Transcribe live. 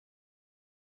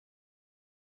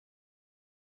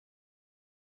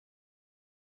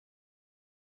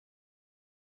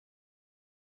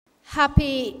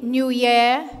Happy New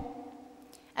Year,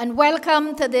 and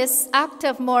welcome to this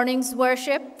active morning's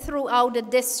worship throughout the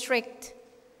district.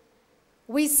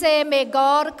 We say, may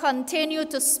God continue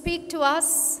to speak to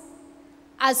us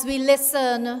as we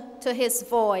listen to his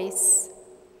voice.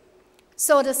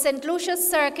 So the St Lucia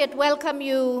Circuit welcome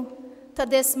you to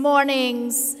this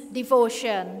morning's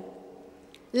devotion.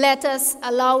 Let us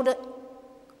allow the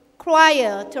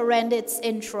choir to render its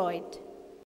introit.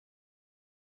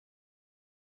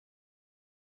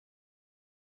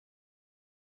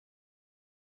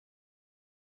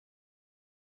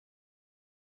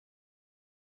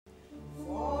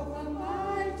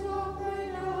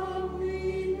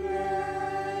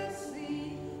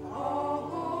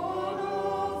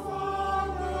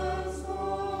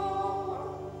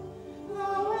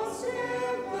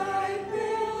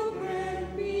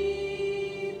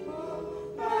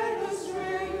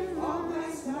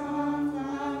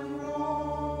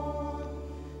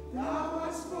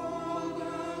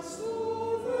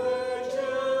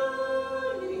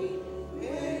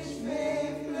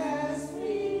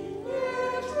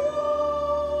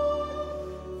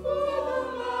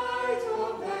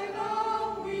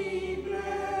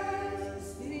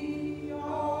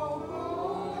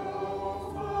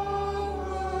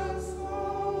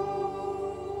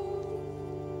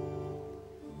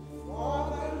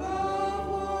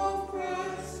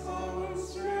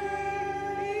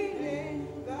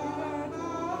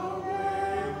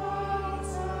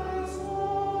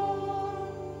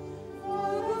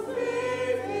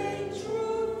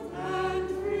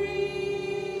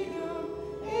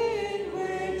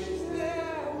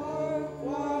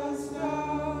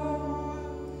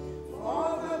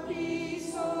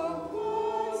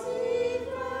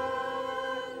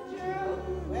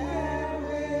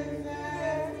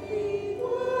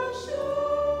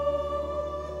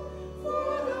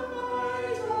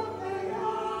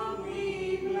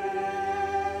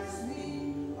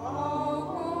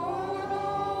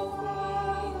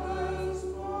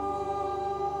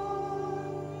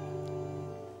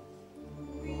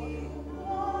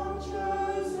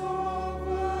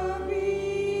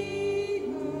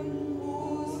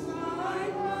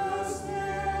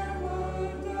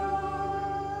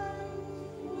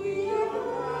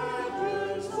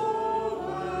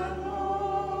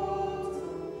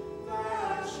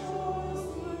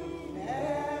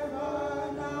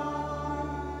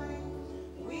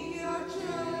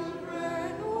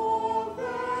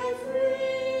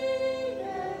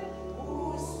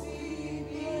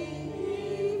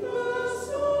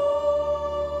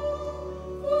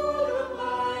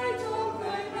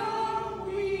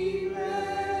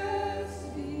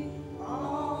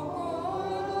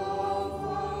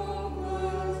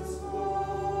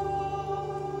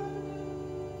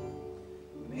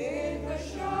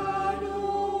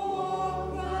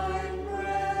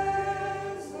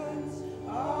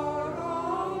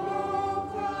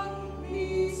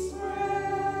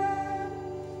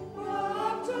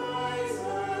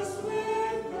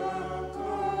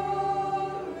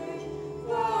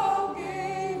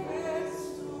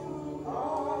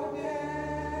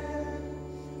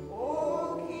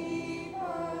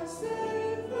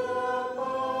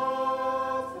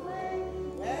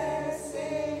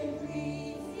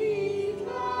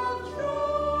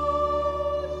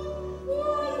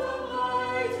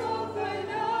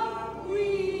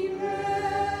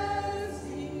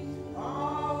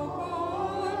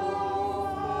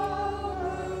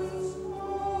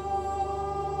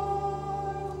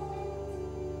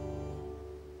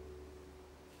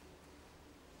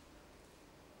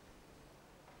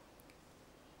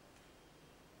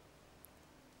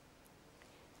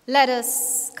 Let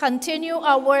us continue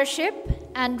our worship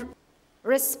and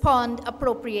respond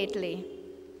appropriately.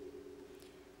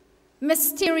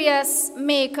 Mysterious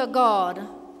Maker God,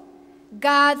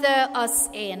 gather us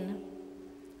in,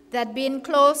 that being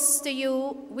close to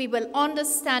you, we will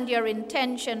understand your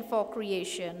intention for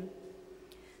creation.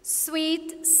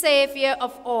 Sweet Savior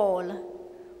of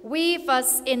all, weave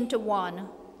us into one,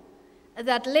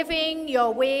 that living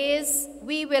your ways,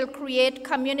 we will create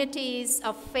communities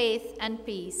of faith and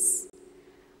peace.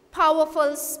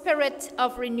 Powerful Spirit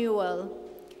of renewal,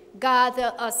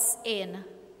 gather us in,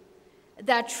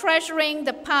 that treasuring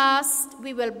the past,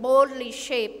 we will boldly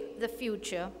shape the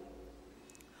future.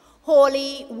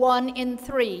 Holy One in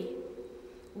Three,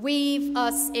 weave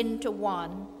us into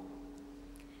one,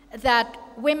 that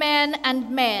women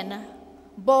and men,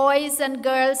 boys and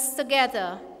girls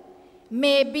together,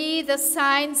 may be the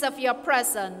signs of your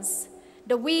presence,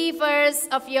 the weavers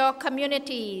of your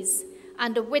communities,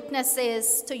 and the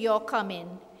witnesses to your coming.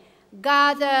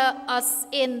 Gather us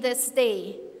in this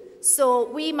day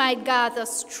so we might gather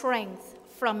strength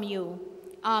from you.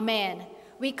 Amen.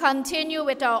 We continue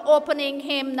with our opening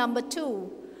hymn number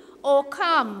 2. O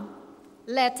come,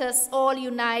 let us all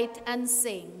unite and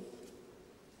sing.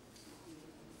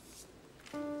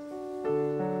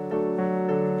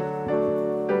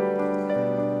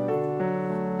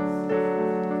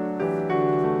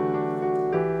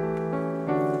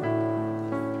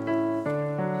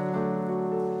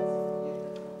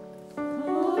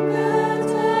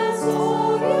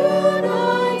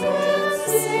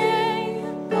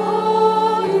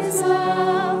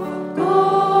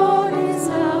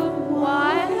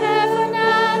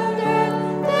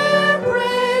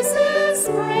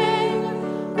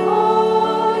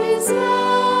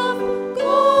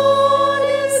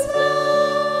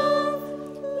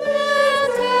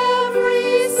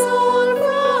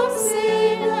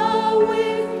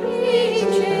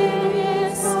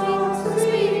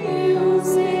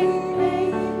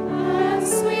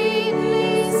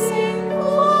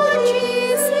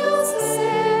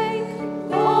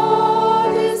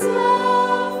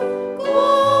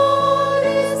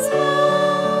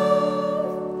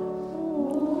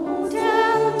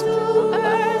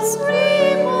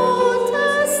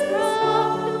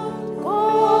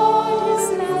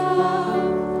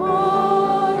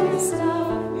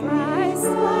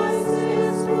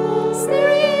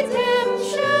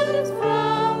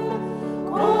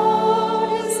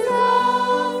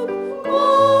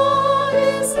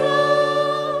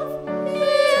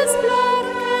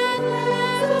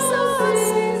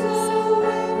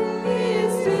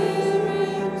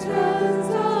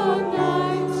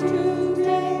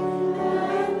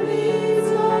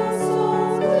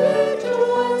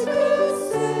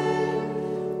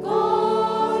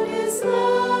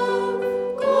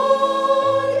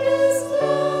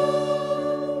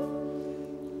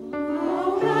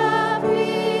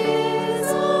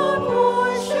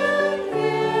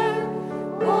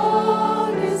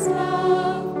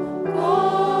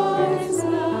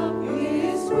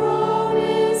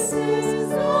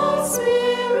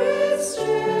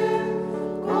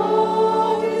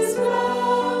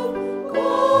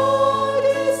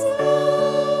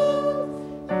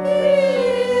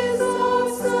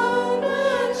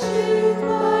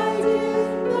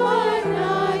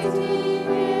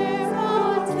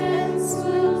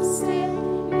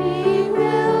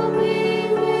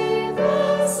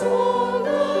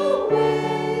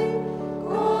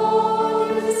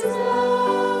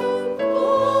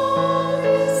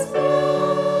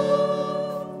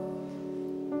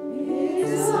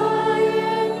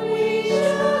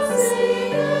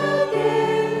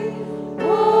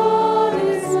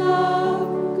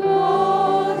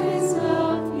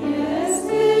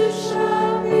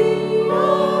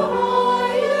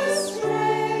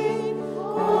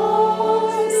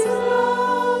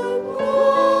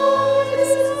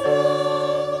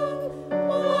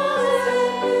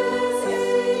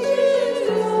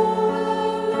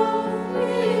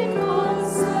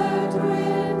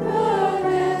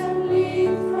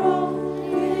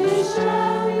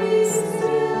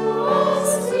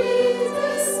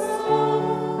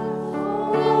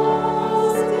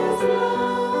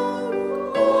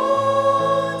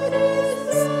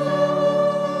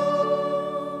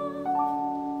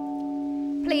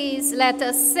 Let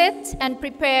us sit and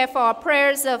prepare for our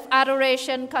prayers of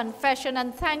adoration, confession,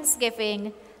 and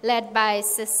thanksgiving, led by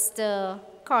Sister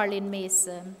Carlin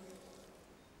Mason.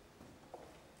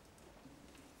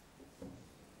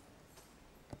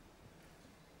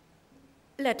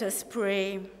 Let us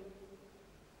pray.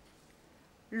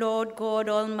 Lord God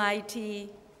Almighty,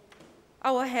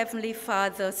 our Heavenly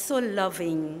Father, so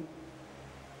loving,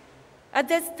 at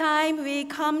this time we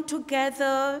come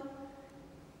together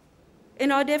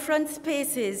in our different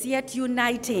spaces, yet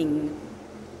uniting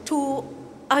to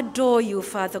adore you,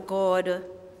 Father God,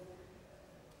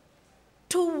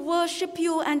 to worship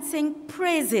you and sing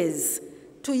praises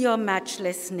to your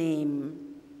matchless name.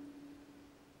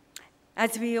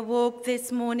 As we awoke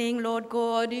this morning, Lord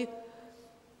God,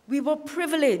 we were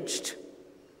privileged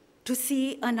to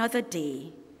see another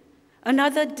day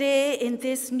in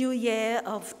this new year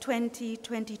of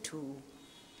 2022.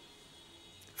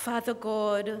 Father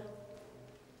God,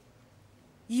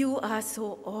 you are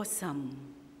so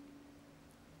awesome.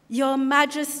 Your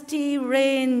majesty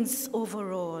reigns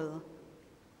over all.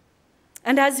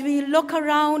 And as we look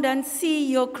around and see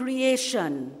your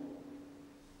creation,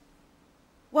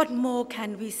 what more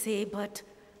can we say but,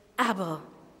 Abba,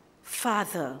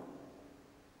 Father,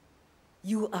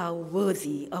 you are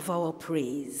worthy of our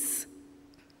praise.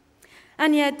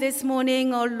 And yet this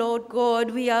morning, oh Lord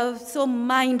God, we are so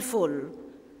mindful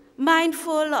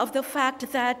of the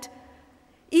fact that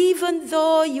even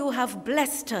though you have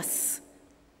blessed us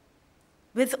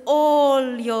with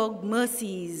all your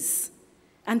mercies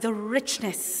and the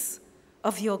richness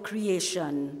of your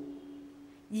creation,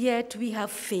 yet we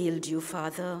have failed you,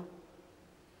 Father.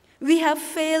 We have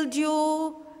failed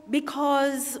you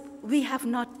because we have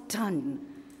not done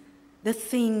the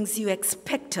things you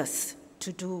expect us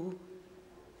to do.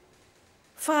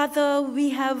 Father, we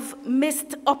have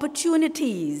missed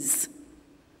opportunities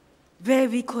where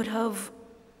we could have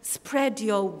spread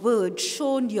your word,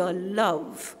 shown your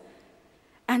love.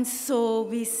 And so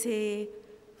we say,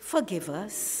 forgive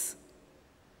us.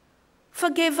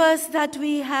 Forgive us that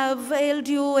we have failed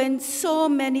you in so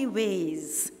many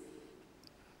ways.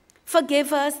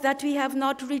 Forgive us that we have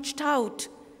not reached out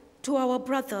to our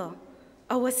brother,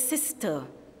 our sister,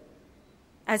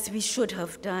 as we should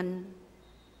have done.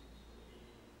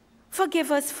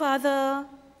 Forgive us, Father,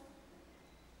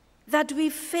 that we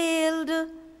failed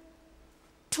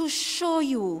to show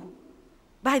you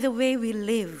by the way we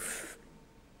live,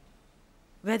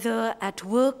 whether at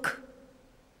work,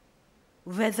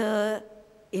 whether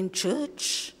in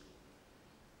church,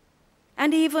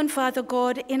 and even, Father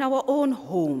God, in our own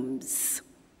homes.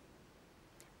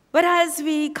 But as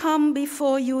we come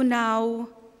before you now,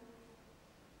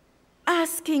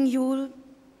 asking you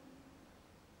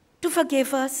to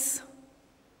forgive us,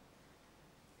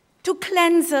 to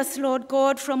cleanse us, Lord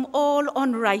God, from all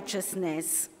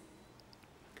unrighteousness,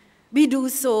 we do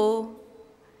so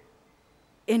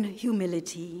in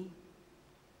humility.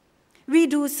 We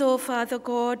do so, Father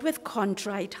God, with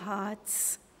contrite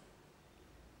hearts.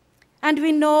 And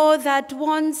we know that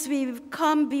once we've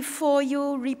come before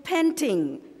you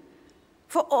repenting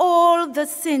for all the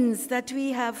sins that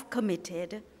we have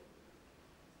committed,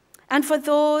 and for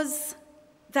those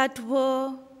that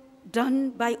were done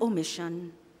by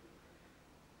omission,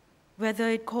 whether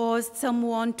it caused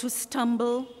someone to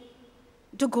stumble,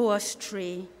 to go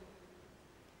astray,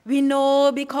 we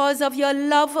know because of your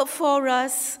love for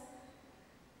us,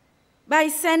 by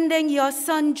sending your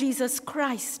Son, Jesus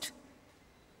Christ,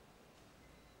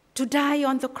 to die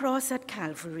on the cross at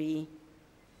Calvary,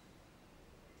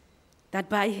 that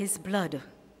by his blood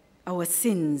our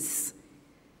sins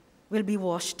will be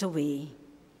washed away.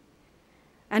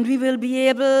 And we will be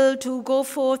able to go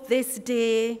forth this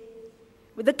day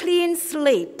with a clean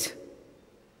slate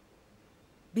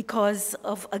because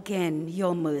of, again,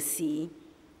 your mercy.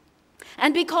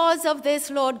 And because of this,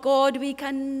 Lord God, we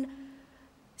can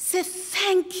say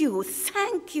thank you,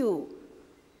 thank you,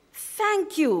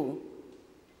 thank you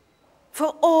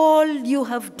for all you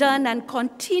have done and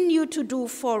continue to do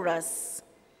for us.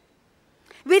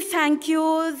 We thank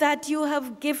you that you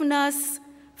have given us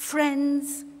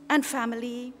friends and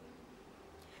family.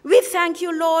 We thank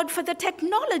you, Lord, for the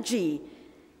technology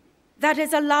that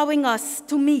is allowing us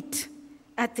to meet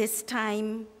at this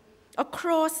time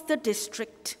across the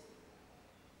district.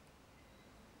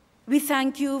 We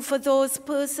thank you for those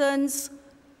persons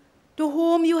to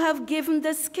whom you have given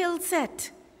the skill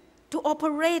set to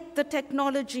operate the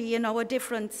technology in our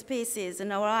different spaces,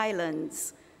 in our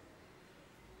islands.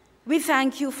 We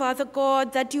thank you, Father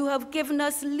God, that you have given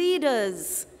us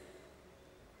leaders,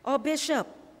 our bishop,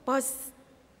 our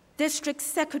district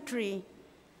secretary,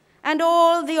 and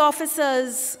all the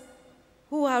officers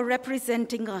who are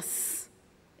representing us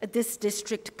at this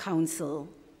district council.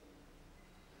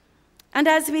 And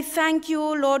as we thank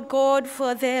you, Lord God,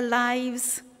 for their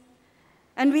lives,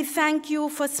 and we thank you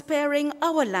for sparing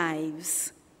our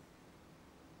lives,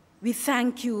 we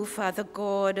thank you, Father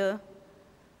God,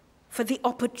 for the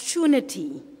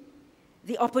opportunity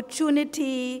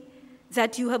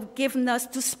that you have given us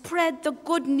to spread the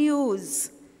good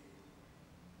news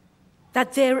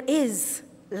that there is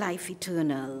life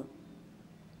eternal.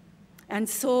 And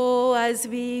so as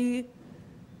we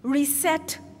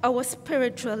reset our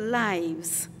spiritual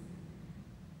lives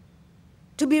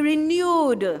to be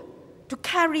renewed, to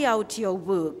carry out your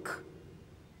work,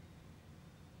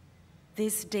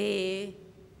 this day,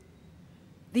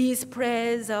 these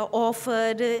prayers are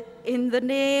offered in the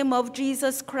name of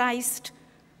Jesus Christ,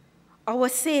 our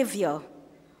Savior,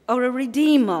 our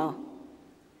Redeemer,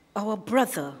 our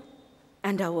brother,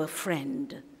 and our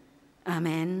friend.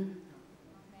 Amen.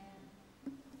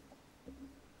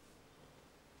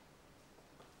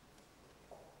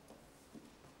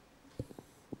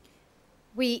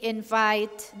 We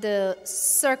invite the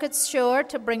circuit steward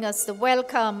to bring us the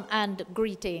welcome and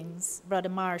greetings. Brother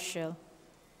Marshall.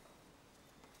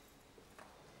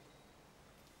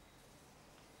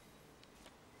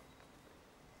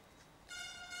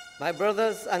 My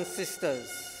brothers and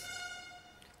sisters,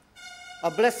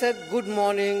 a blessed good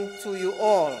morning to you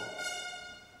all.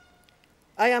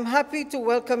 I am happy to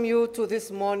welcome you to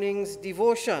this morning's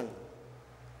devotion.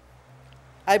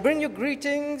 I bring you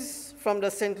greetings from the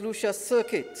St Lucia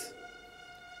Circuit.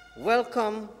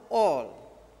 Welcome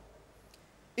all.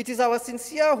 It is our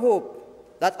sincere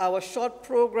hope that our short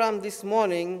program this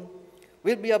morning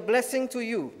will be a blessing to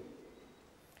you.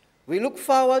 We look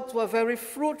forward to a very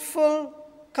fruitful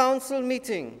council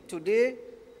meeting today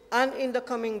and in the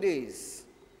coming days.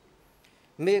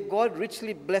 May God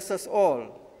richly bless us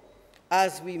all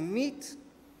as we meet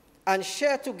and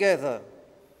share together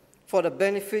for the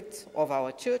benefit of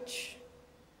our church,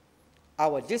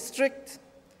 our district,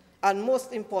 and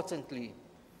most importantly,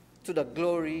 to the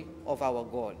glory of our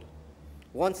God.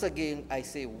 Once again, I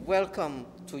say welcome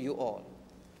to you all.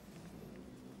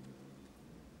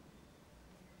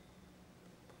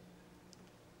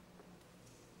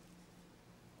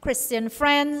 Christian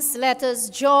friends, let us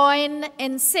join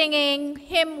in singing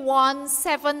hymn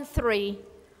 173.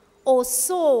 O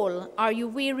soul, are you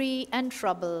weary and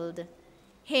troubled?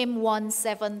 Hymn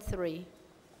 173.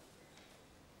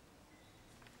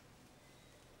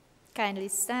 Kindly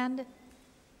stand.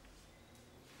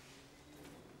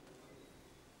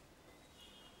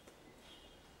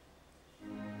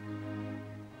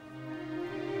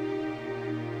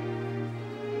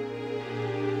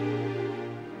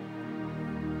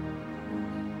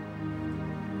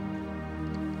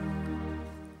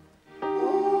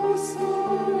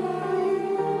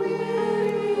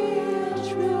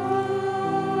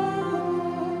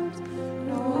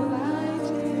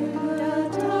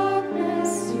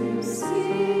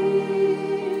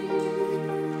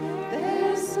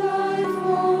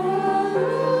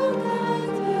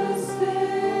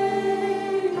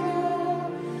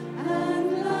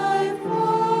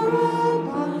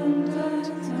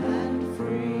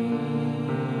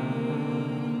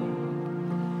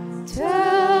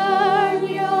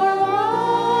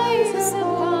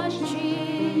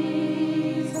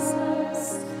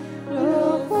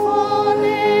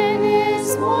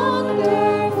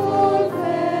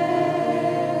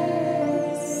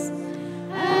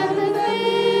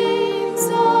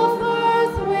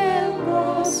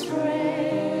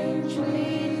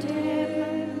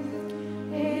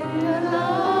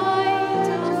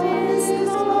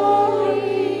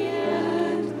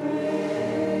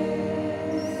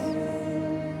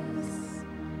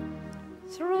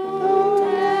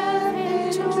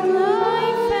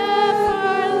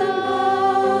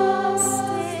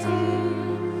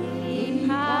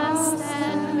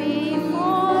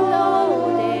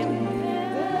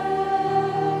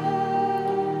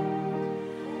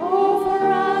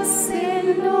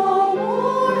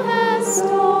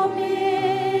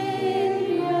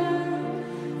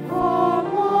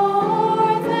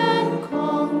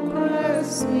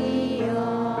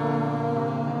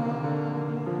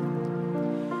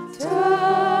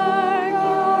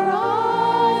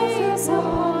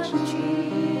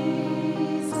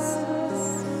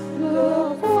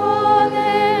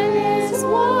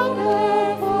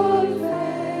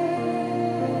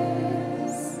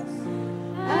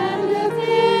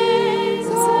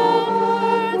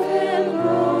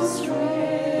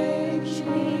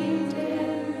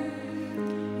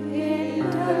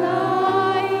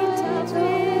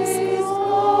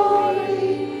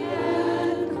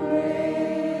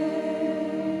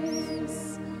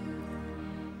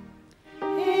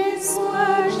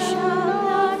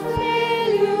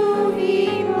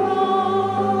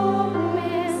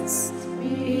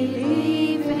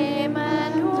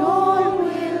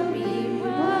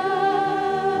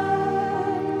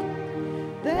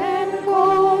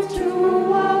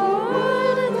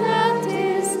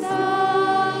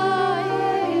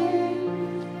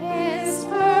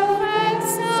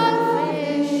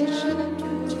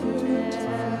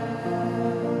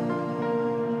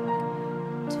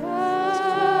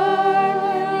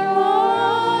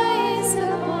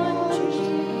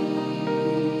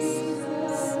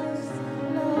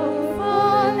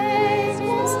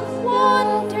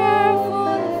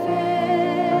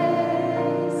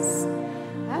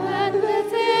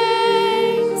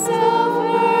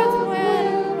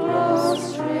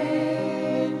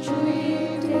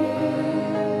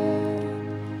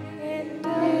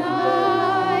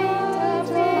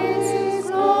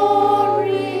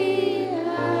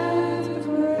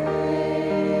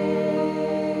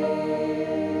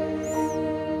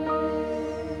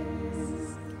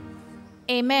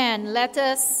 Amen. Let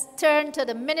us turn to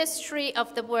the ministry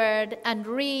of the word and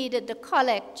read the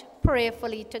collect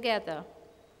prayerfully together.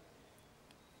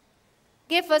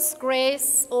 Give us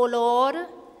grace, O Lord,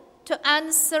 to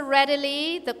answer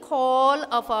readily the call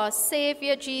of our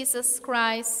Savior Jesus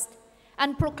Christ,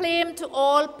 and proclaim to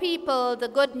all people the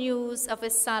good news of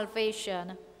his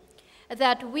salvation,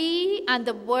 that we and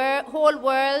the whole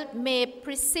world may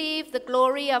perceive the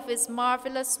glory of his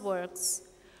marvelous works,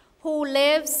 who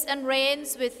lives and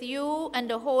reigns with you and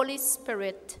the Holy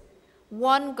Spirit,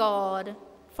 one God,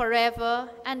 forever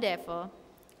and ever.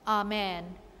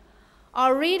 Amen.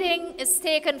 Our reading is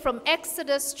taken from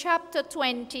Exodus chapter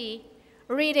 20,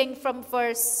 reading from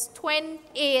verse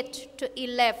 28 to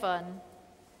 11.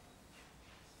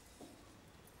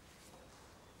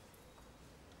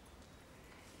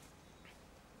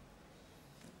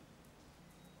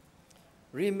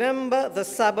 Remember the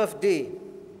Sabbath day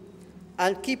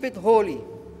and keep it holy.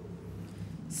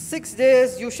 6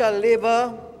 days you shall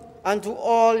labor and do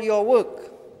all your work,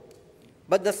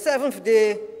 but the seventh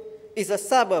day is a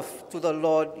Sabbath to the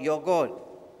Lord your God.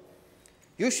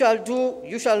 You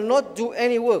shall not do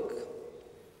any work.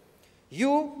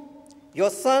 You, your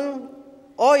son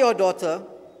or your daughter,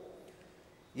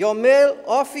 your male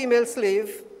or female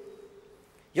slave,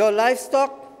 your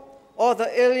livestock, or the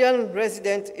alien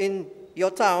resident in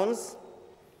your towns.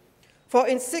 For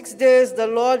in 6 days the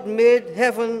Lord made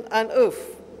heaven and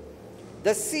earth,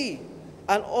 the sea,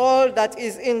 and all that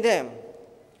is in them,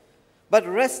 but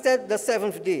rested the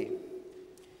seventh day.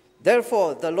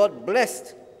 Therefore the Lord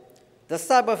blessed the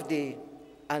Sabbath day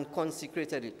and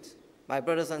consecrated it. My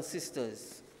brothers and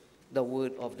sisters, the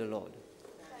word of the Lord.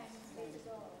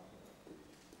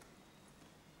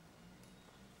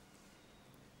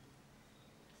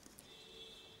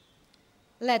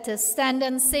 Let us stand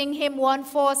and sing hymn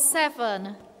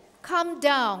 147, Come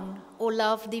Down, O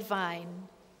Love Divine.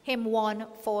 Hymn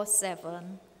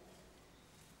 147.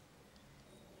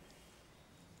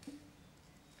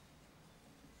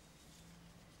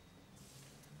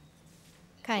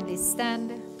 Kindly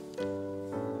stand.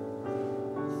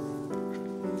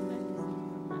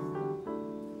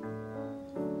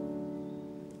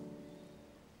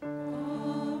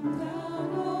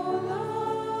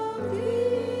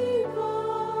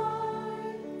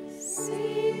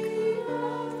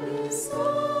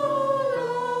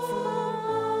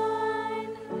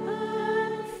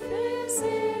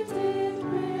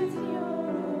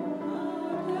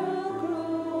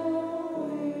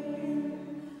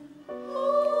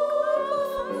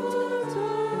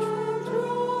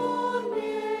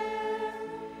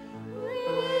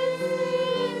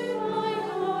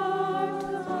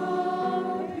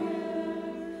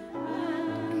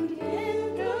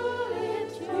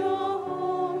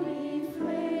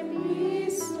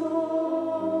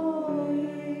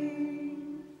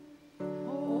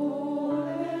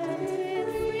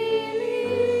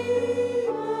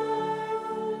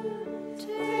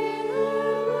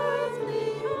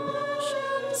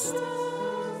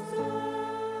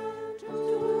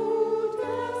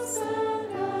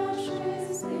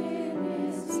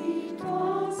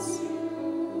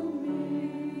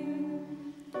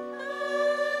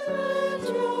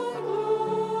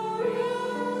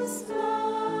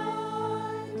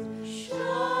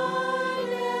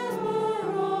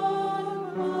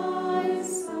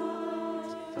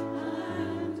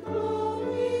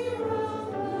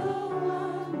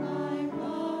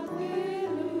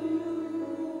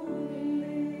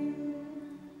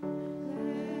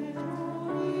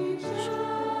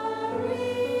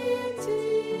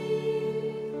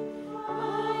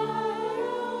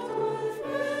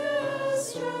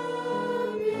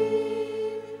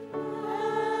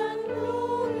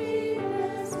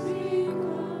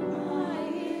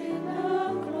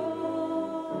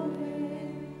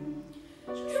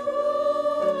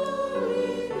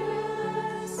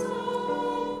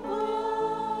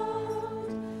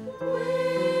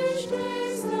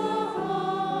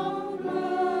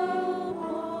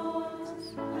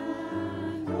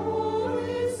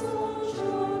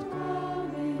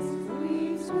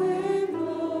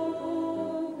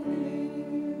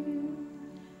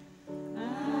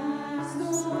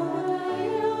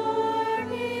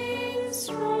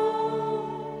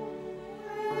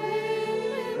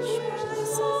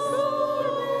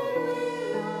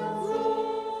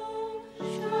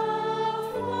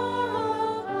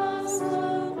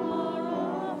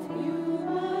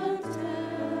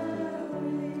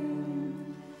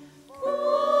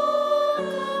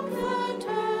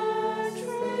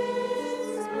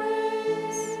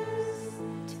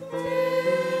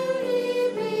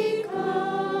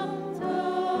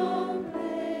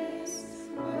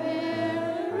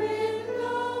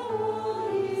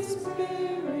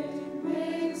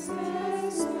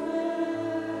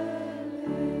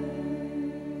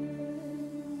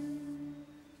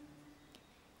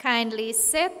 Kindly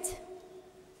sit.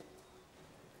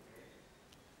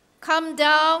 Come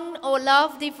down, O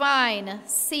love divine,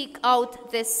 seek out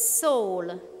this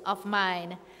soul of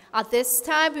mine. At this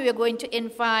time, we are going to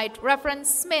invite Reverend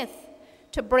Smith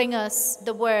to bring us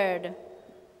the word,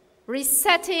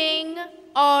 resetting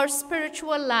our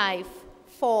spiritual life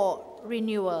for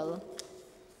renewal.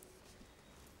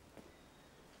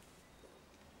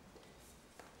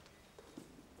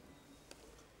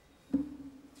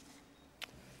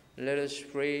 Let us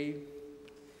pray.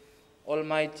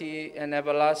 Almighty and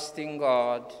everlasting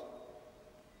God,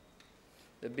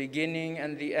 the beginning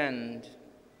and the end,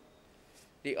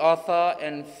 the author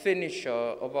and finisher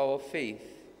of our faith,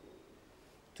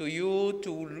 to you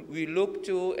we look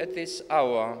to at this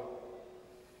hour.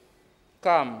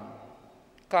 Come,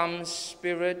 come,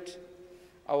 Spirit,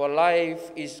 our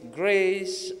life is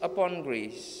grace upon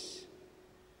grace.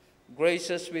 Grace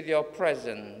us with your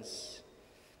presence,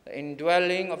 the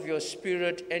indwelling of your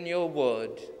Spirit and your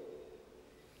word.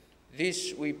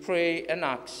 This we pray and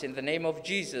ask in the name of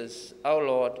Jesus, our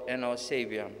Lord and our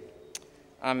Savior.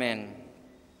 Amen.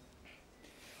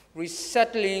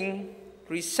 Resetting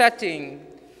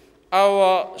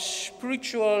our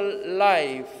spiritual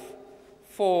life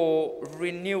for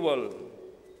renewal.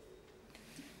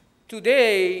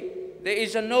 Today, there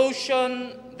is a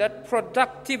notion that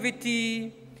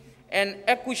productivity and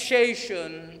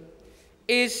acquisition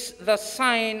is the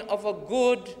sign of a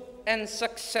good and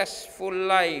successful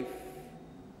life.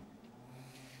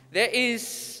 There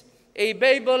is a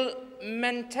Bible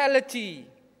mentality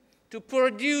to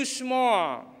produce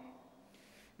more.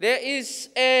 There is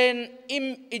an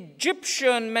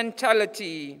Egyptian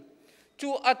mentality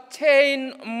to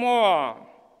attain more.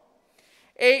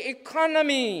 An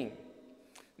economy,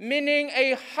 meaning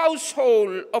a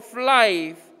household of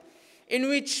life in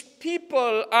which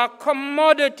people are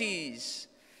commodities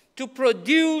to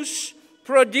produce.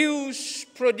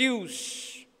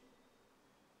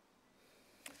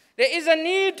 There is a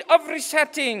need of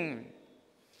resetting.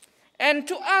 And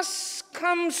to us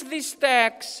comes this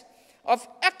text of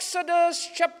Exodus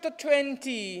chapter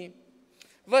 20,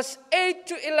 verse 8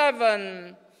 to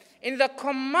 11, in the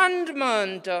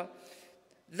commandment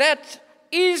that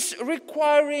is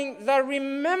requiring the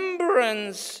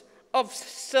remembrance of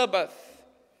Sabbath.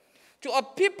 To a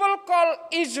people called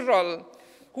Israel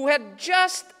who had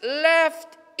just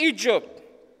left Egypt,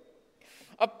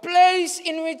 a place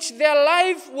in which their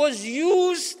life was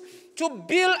used to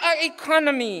build an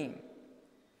economy.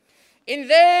 And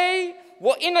they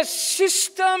were in a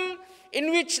system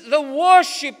in which the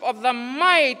worship of the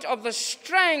might, of the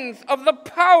strength, of the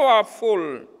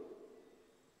powerful.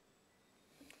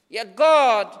 Yet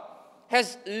God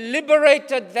has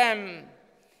liberated them.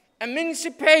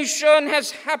 Emancipation has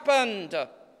happened.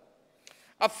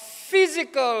 A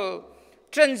physical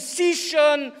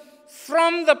transition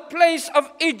from the place of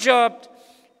Egypt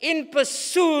in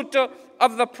pursuit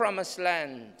of the promised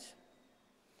land.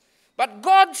 But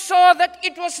God saw that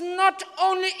it was not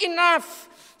only enough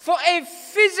for a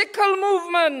physical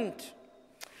movement.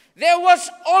 There was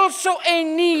also a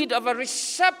need of a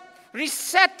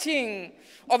resetting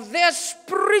of their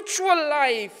spiritual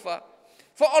life.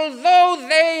 For although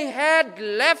they had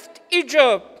left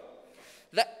Egypt,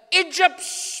 the Egypt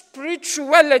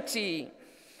spirituality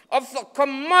of the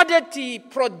commodity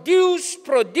produce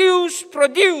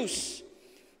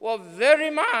were very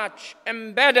much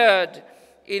embedded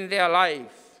in their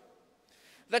life.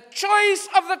 The choice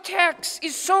of the text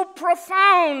is so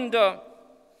profound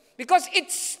because it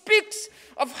speaks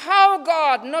of how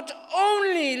God not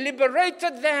only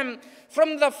liberated them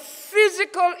from the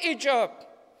physical Egypt,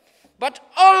 but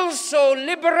also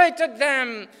liberated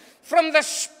them from the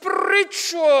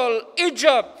spiritual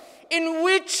Egypt in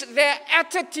which their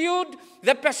attitude,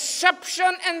 their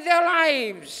perception, and their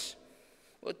lives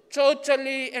were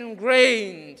totally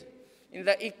ingrained in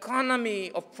the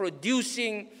economy of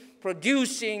producing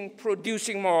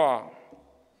more.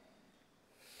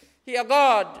 Here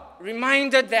God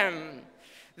reminded them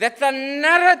that the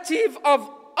narrative of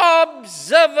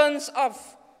observance of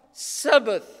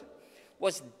Sabbath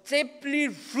was deeply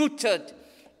rooted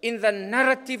in the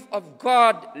narrative of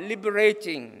God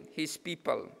liberating his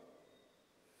people.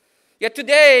 Yet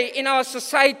today in our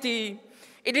society,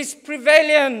 it is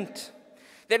prevalent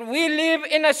that we live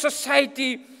in a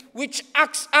society which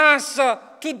asks us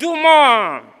to do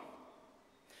more.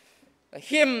 The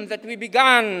hymn that we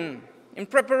began in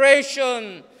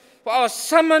preparation for our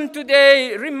sermon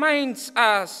today reminds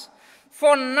us,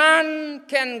 for none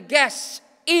can guess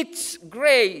its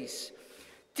grace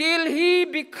till he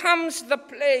becomes the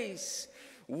place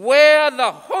where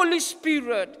the Holy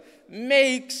Spirit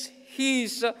makes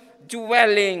his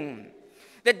dwelling.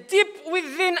 The deep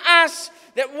within us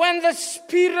that when the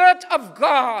Spirit of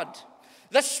God,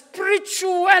 the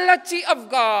spirituality of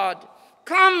God,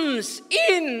 comes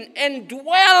in and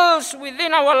dwells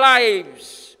within our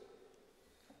lives,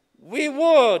 we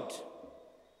would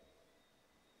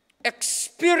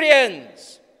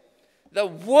experience the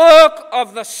work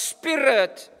of the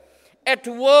Spirit at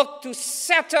work to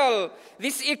settle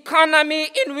this economy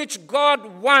in which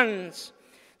God wants,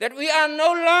 that we are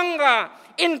no longer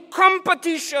in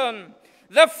competition,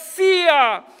 the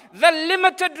fear, the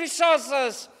limited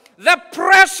resources, the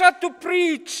pressure to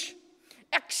preach,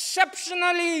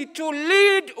 exceptionally to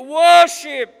lead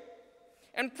worship,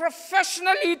 and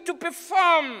professionally to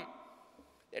perform,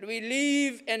 that we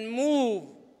live and move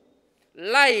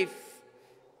life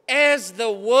as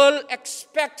the world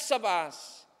expects of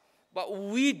us, but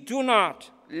we do not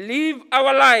live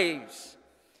our lives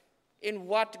in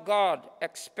what God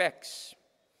expects.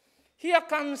 Here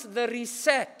comes the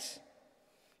reset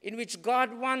in which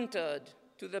God wanted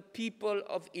to the people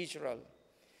of Israel.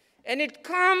 And it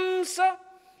comes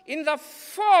in the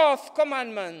 4th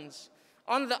commandment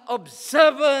on the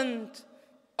observance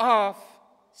of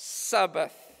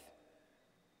Sabbath.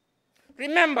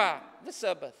 Remember the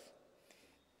Sabbath.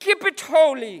 Keep it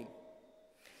holy.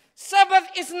 Sabbath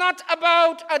is not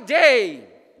about a day.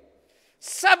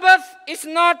 Sabbath is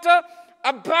not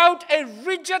about a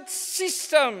rigid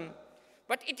system,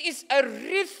 but it is a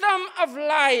rhythm of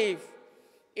life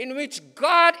in which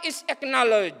God is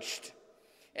acknowledged,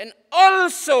 and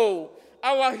also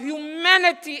our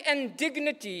humanity and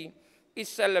dignity is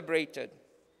celebrated.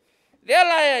 There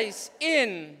lies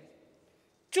in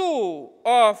 2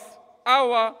 of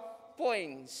our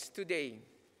points today.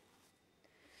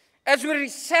 As we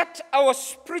reset our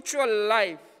spiritual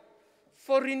life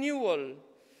for renewal,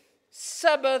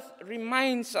 Sabbath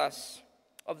reminds us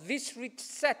of this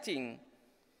resetting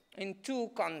in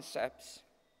 2 concepts.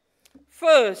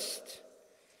 First,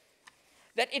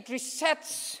 that it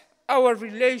resets our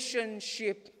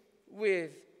relationship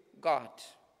with God.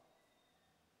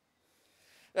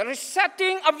 The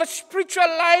resetting of the spiritual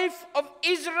life of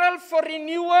Israel for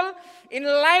renewal in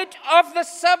light of the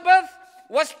Sabbath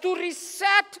was to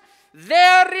reset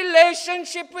their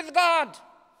relationship with God.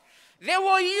 They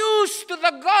were used to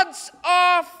the gods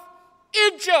of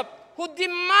Egypt, who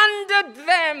demanded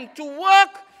them to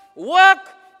work.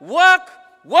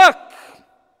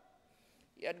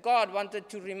 Yet God wanted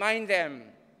to remind them,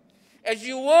 as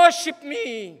you worship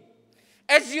me,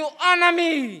 as you honor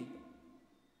me,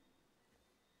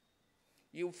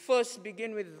 you first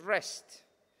begin with rest.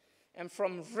 And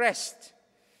from rest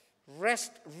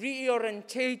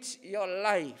reorientates your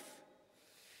life.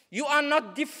 You are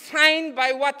not defined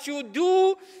by what you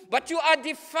do, but you are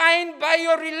defined by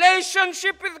your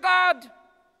relationship with God.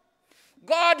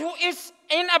 God, who is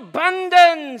in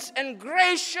abundance and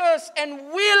gracious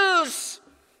and wills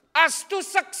us to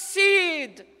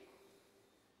succeed,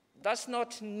 does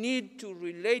not need to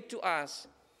relate to us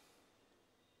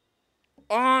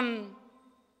on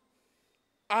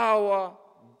our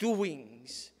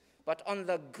doings, but on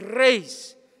the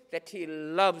grace that he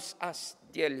loves us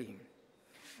dearly.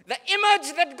 The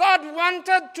image that God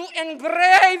wanted to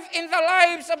engrave in the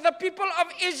lives of the people of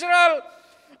Israel: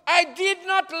 I did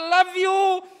not love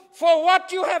you for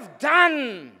what you have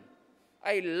done.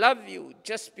 I love you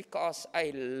just because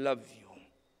I love you.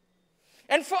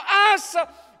 And for us,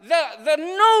 the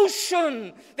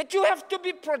notion that you have to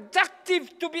be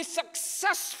productive, to be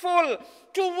successful,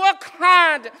 to work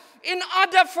hard in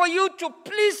order for you to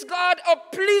please God or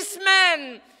please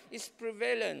man is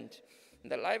prevalent in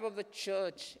the life of the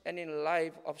church and in the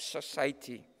life of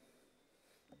society.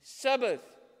 Sabbath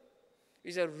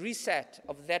is a reset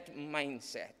of that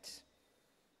mindset.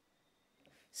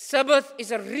 Sabbath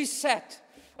is a reset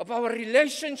of our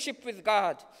relationship with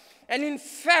God. And in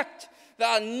fact,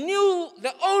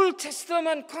 the Old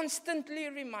Testament constantly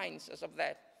reminds us of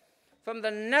that. From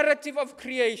the narrative of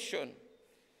creation,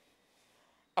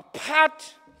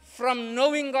 apart from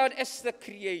knowing God as the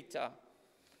Creator,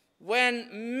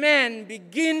 when men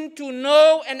begin to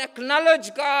know and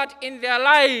acknowledge God in their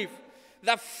life,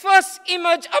 the first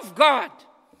image of God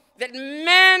that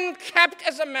man kept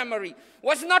as a memory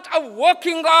was not a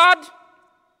working God,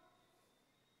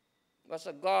 was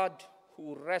a God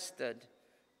who rested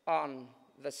on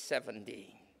the 7th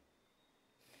day.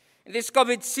 In this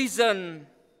COVID season,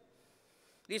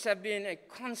 these have been a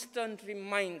constant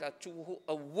reminder to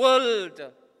a world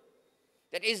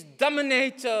that is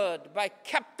dominated by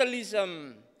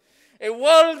capitalism, a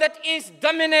world that is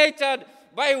dominated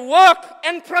by work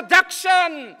and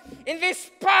production. In these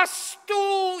past 2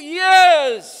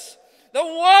 years, the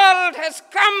world has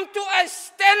come to a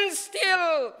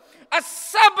standstill a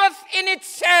Sabbath in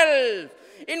itself,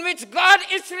 in which God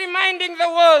is reminding the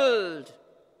world.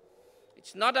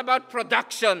 It's not about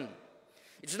production.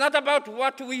 It's not about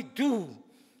what we do.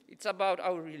 It's about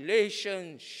our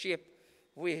relationship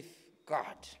with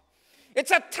God.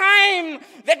 It's a time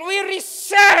that we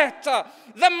reset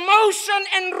the motion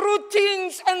and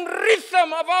routines and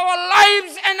rhythm of our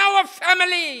lives and our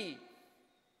family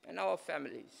and our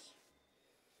families.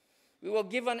 We were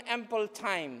given ample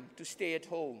time to stay at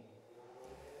home.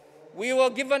 We were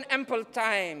given ample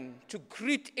time to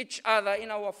greet each other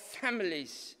in our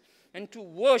families and to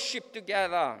worship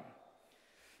together.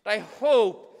 I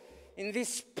hope in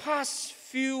these past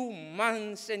few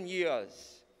months and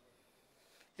years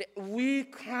that we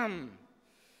come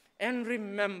and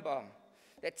remember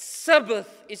that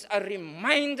Sabbath is a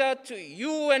reminder to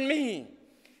you and me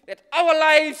that our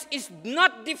lives is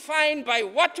not defined by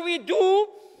what we do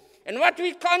and what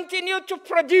we continue to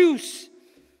produce.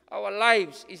 Our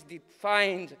lives is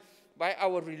defined by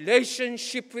our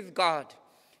relationship with God,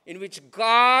 in which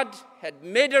God had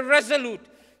made a resolute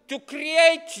to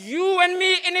create you and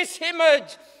me in His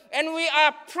image, and we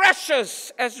are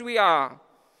precious as we are,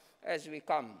 as we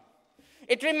come.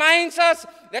 It reminds us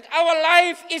that our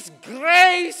life is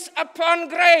grace upon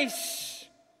grace.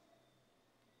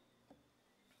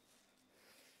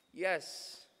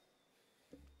 Yes,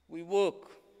 we work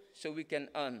so we can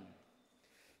earn.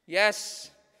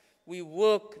 Yes, we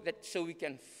work so we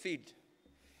can feed.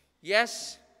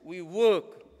 Yes, we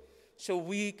work so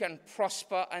we can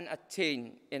prosper and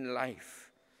attain in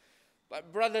life.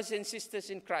 But brothers and sisters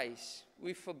in Christ,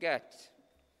 we forget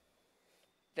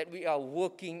that we are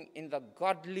working in the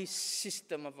godly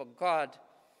system of a God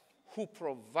who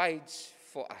provides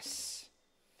for us.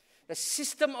 The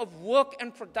system of work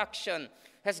and production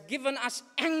has given us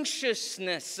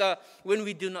anxiousness when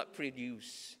we do not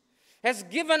produce, has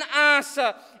given us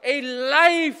a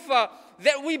life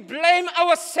that we blame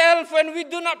ourselves when we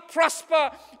do not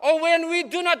prosper or when we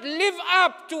do not live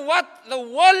up to what the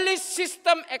worldly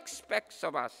system expects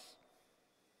of us.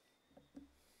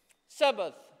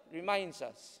 Sabbath reminds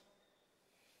us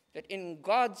that in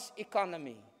God's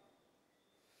economy,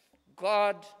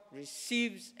 God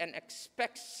receives and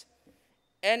expects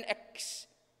and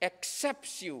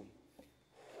accepts you,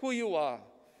 who you are,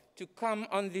 to come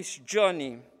on this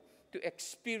journey to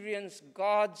experience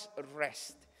God's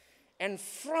rest. And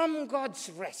from God's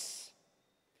rest,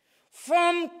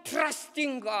 from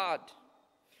trusting God,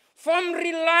 from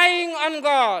relying on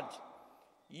God,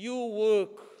 you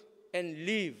work and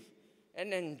live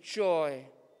and enjoy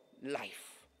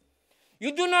life.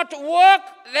 You do not work,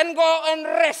 then go and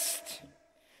rest.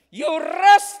 You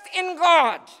rest in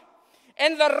God.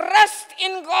 And the rest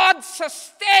in God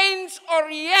sustains,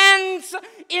 orients,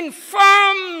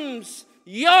 informs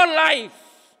your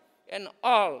life and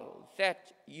all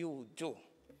that you do.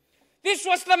 This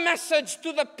was the message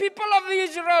to the people of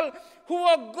Israel who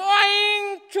were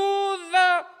going to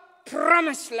the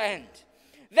promised land.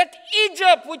 That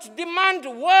Egypt, which demand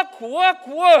work,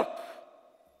 the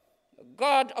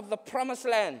God of the promised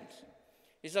land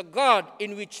is a God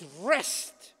in which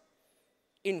rest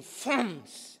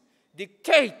informs,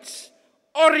 dictates,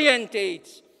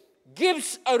 orientates,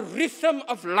 gives a rhythm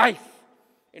of life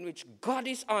in which God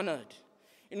is honored,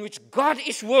 in which God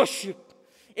is worshipped,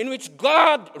 in which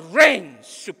God reigns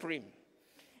supreme.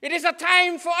 It is a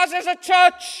time for us as a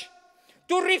church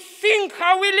to rethink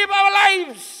how we live our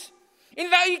lives in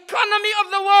the economy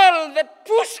of the world that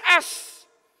push us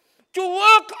to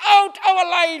work out our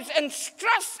lives and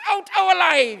stress out our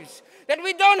lives, that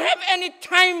we don't have any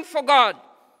time for God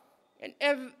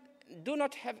and do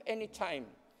not have any time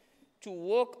to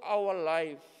work our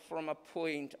life from a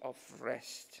point of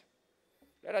rest.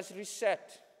 Let us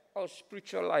reset our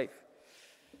spiritual life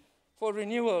for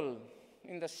renewal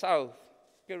in the South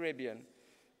Caribbean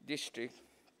district.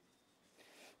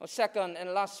 Our second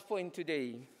and last point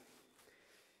today,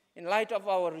 in light of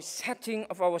our resetting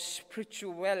of our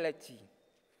spirituality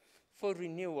for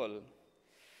renewal,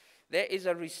 there is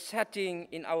a resetting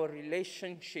in our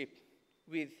relationship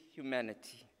with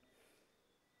humanity.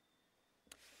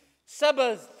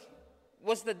 Sabbath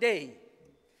was the day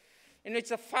in which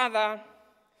the father,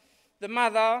 the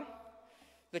mother,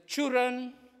 the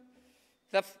children,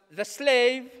 the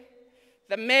slave,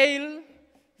 the male,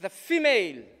 the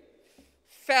female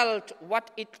felt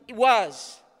what it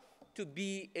was to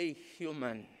be a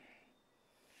human.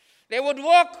 They would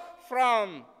walk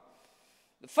from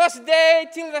the first day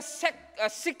till the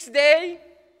sixth day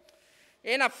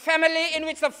in a family in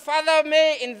which the father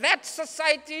may, in that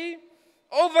society,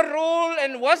 overrule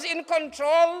and was in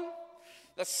control.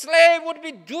 The slave would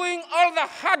be doing all the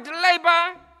hard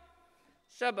labor.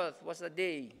 Sabbath was a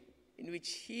day in which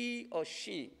he or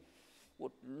she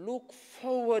would look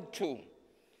forward to,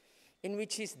 in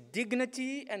which his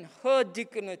dignity and her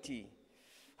dignity,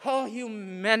 her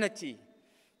humanity,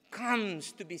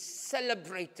 comes to be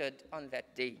celebrated on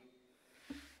that day.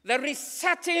 The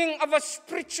resetting of a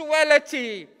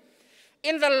spirituality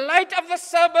in the light of the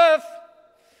Sabbath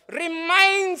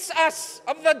reminds us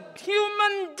of the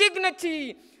human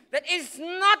dignity that is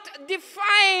not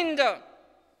defined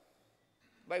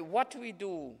by what we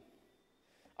do,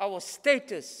 our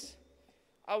status,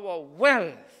 our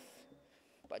wealth,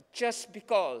 but just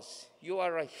because you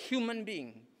are a human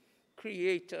being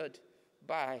created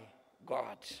by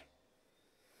God.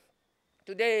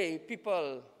 Today,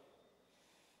 people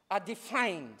are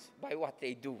defined by what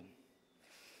they do.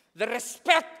 The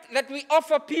respect that we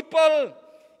offer people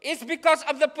is because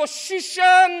of the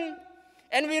position,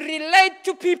 and we relate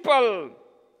to people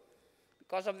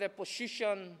because of their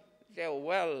position, their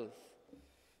wealth,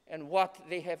 and what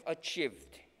they have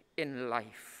achieved in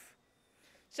life.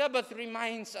 Sabbath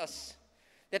reminds us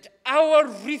that our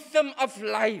rhythm of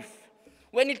life,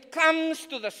 when it comes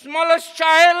to the smallest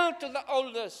child to the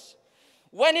oldest,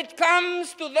 when it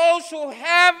comes to those who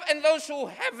have and those who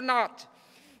have not,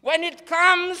 when it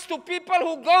comes to people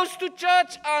who goes to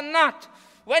church or not,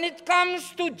 when it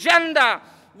comes to gender,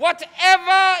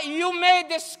 whatever you may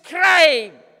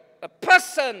describe a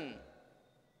person,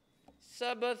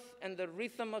 Sabbath and the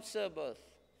rhythm of Sabbath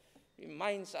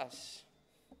reminds us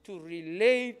to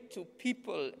relate to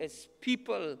people as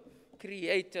people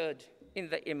created in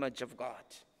the image of God.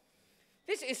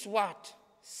 This is what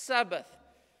Sabbath,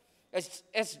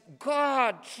 as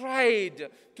God tried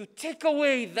to take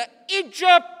away the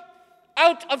Egypt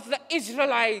out of the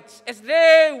Israelites as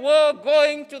they were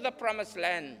going to the promised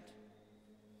land,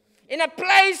 in a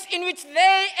place in which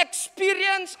they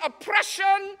experience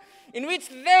oppression, in which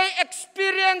they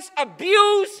experience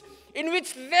abuse, in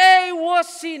which they were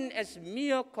seen as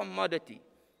mere commodity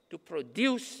to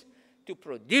produce.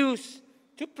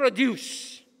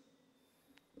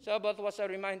 Sabbath was a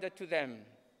reminder to them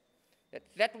that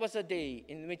that was a day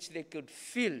in which they could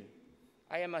feel,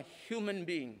 I am a human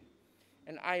being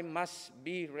and I must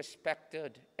be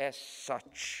respected as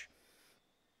such.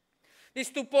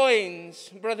 These 2 points,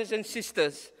 brothers and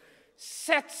sisters,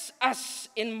 sets us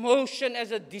in motion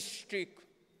as a district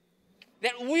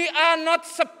that we are not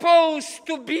supposed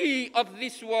to be of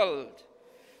this world.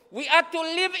 We are to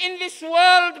live in this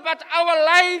world, but our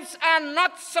lives are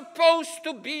not supposed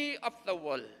to be of the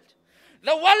world.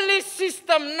 The worldly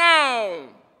system now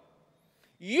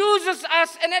uses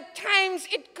us, and at times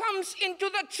it comes into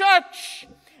the church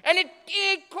and it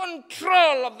takes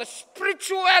control of the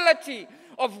spirituality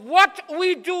of what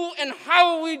we do and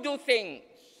how we do things.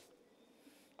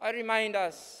 I remind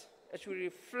us as we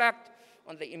reflect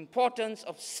on the importance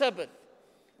of Sabbath,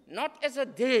 not as a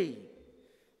day,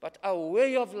 but a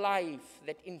way of life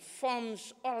that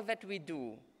informs all that we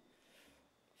do,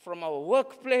 from our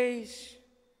workplace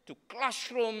to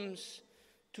classrooms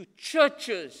to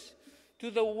churches to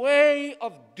the way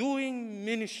of doing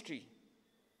ministry,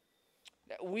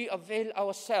 that we avail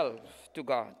ourselves to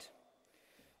God.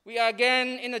 We are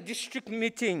again in a district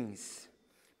meetings,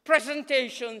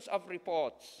 presentations of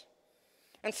reports,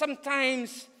 and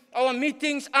sometimes our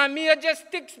meetings are mere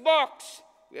just tick box.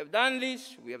 We have done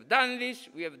this, we have done this,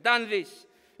 we have done this.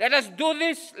 Let us do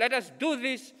this, let us do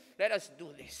this, let us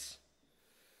do this.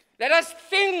 Let us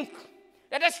think,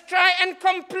 let us try and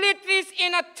complete this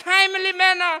in a timely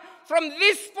manner from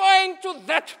this point to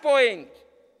that point.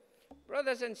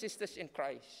 Brothers and sisters in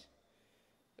Christ,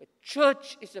 the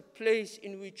church is a place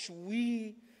in which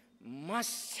we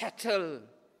must settle,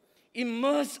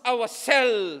 immerse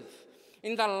ourselves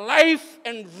in the life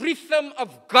and rhythm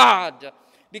of God,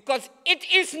 because it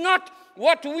is not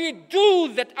what we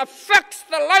do that affects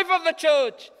the life of the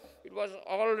church. It was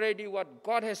already what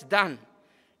God has done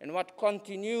and what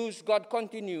God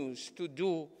continues to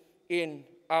do in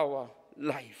our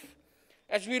life.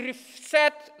 As we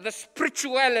reset the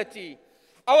spirituality,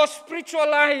 our spiritual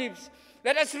lives,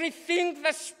 let us rethink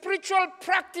the spiritual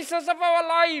practices of our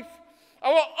life,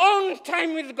 our own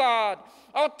time with God,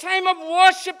 our time of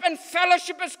worship and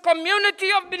fellowship as community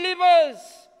of believers.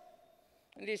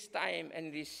 In this time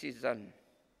and this season,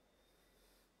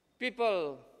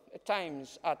 people at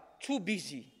times are too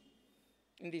busy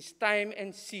in this time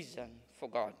and season for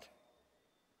God.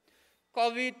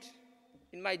 COVID,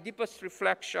 in my deepest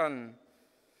reflection,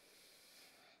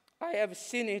 I have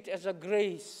seen it as a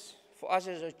grace for us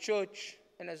as a church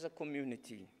and as a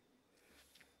community.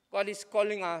 God is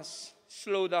calling us,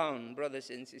 slow down, brothers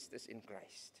and sisters in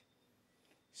Christ.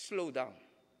 Slow down.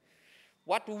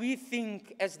 what we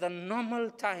think as the normal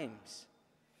times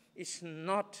is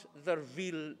not the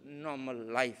real normal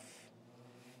life.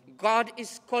 God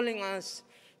is calling us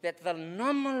that the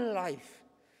normal life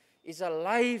is a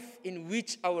life in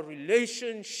which our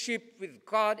relationship with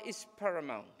God is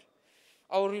paramount.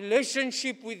 Our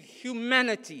relationship with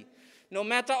humanity, no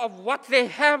matter of what they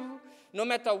have, no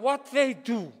matter what they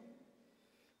do,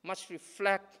 must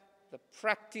reflect the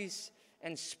practice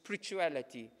and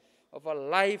spirituality of a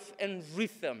life and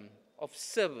rhythm of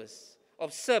service,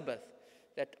 of Sabbath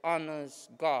that honors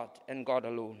God and God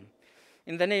alone.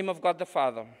 In the name of God the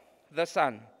Father, the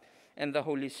Son, and the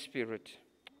Holy Spirit.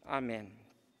 Amen.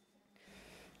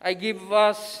 I give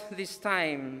us this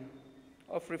time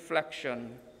of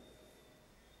reflection.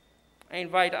 I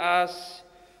invite us,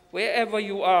 wherever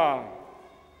you are,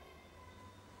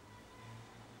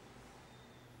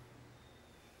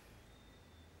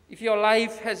 if your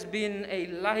life has been a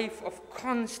life of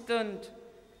constant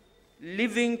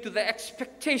living to the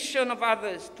expectation of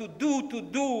others, to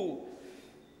do,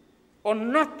 or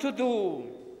not to do,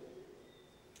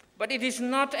 but it is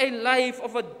not a life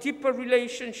of a deeper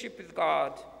relationship with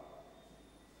God,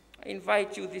 I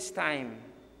invite you this time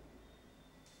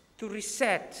to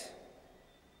reset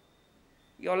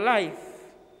your life,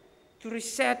 to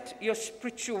reset your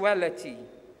spirituality,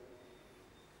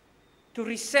 to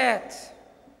reset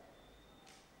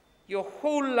your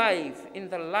whole life in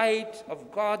the light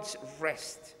of God's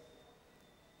rest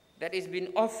that has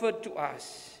been offered to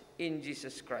us in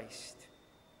Jesus Christ.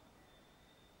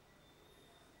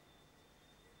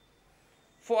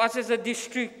 For us as a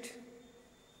district,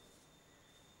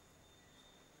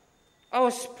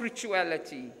 our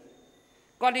spirituality,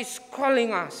 God is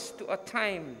calling us to a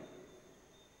time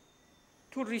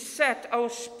to reset our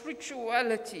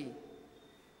spirituality.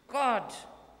 God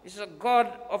is a God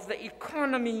of the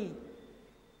economy.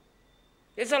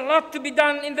 There's a lot to be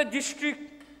done in the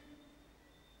district.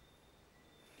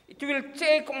 It will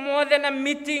take more than a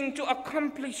meeting to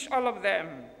accomplish all of them.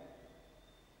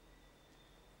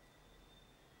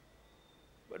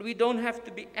 But we don't have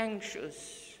to be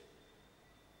anxious.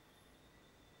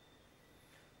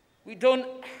 We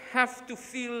don't have to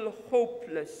feel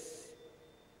hopeless.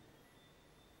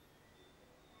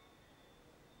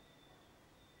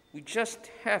 We just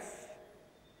have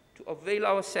to avail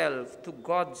ourselves to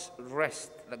God's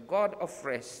rest, the God of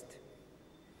rest,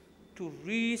 to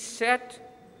reset,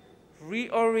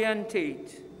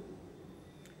 reorientate,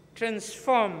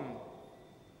 transform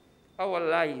our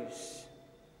lives.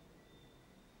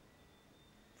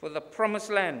 For the promised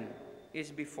land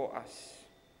is before us.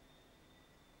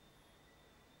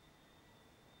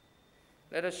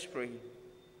 Let us pray.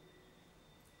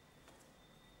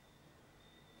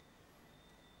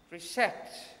 Reset,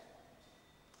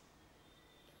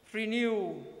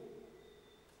 renew,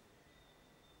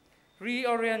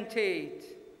 reorientate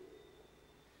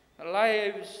the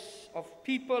lives of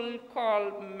people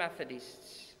called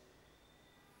Methodists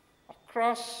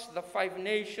across the 5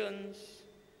 nations,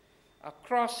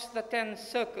 across the 10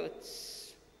 circuits,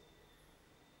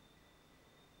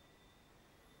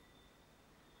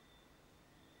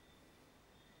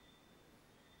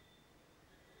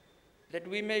 that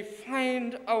we may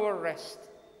find our rest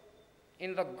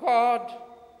in the God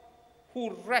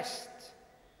who rests,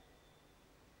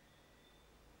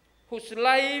 whose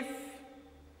life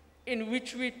in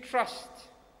which we trust.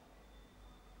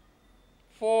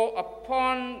 For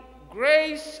upon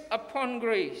grace,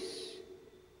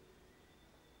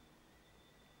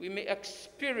 we may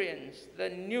experience the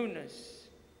newness,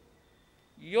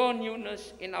 your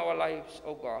newness in our lives,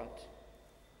 O God.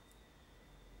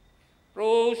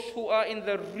 Those who are in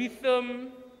the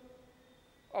rhythm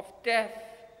of death,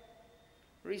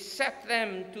 reset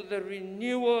them to the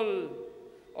renewal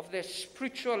of their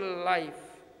spiritual life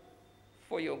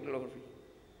for your glory.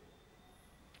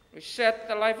 Reset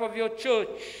the life of your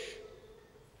church.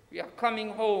 We are coming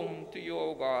home to you,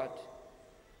 O God.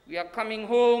 We are coming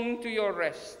home to your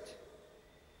rest.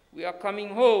 We are coming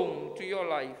home to your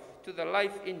life, to the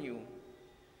life in you.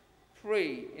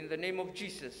 Pray in the name of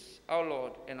Jesus, our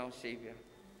Lord and our Savior.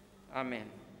 Amen.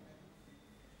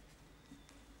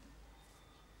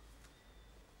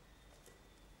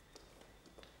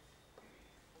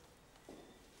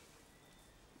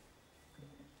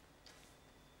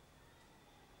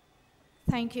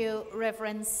 Thank you,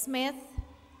 Reverend Smith.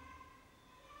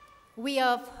 We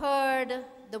have heard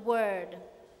the word.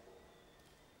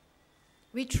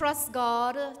 We trust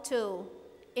God to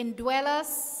indwell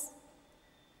us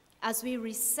as we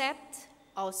reset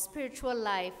our spiritual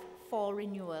life for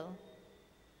renewal.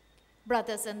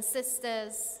 Brothers and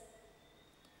sisters,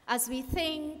 as we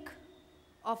think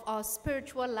of our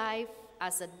spiritual life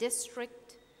as a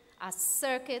district, as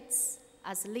circuits,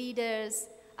 as leaders,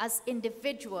 as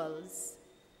individuals.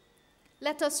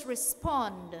 Let us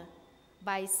respond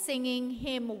by singing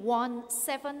hymn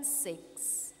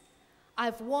 176.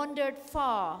 I've wandered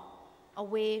far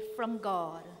away from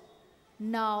God.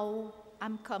 Now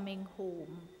I'm coming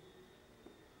home.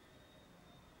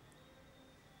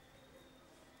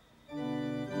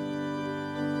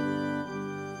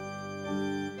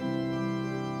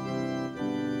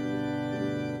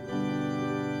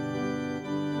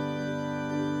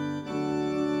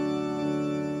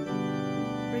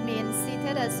 Remain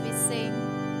seated as we sing.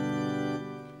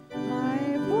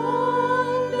 I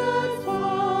wandered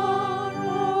far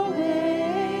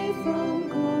away from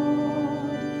God.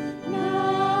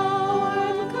 Now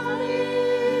I'm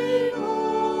coming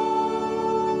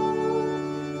home.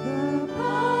 The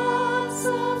paths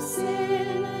of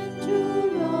sin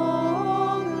too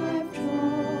long I've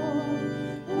trod.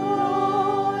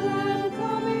 Lord, I'm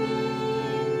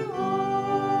coming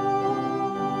home.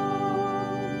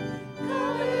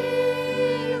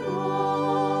 Coming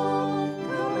home,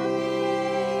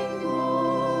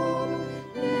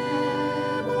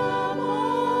 never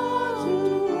more to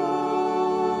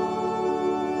roam.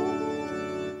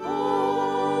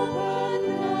 Open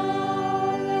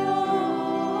now your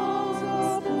arms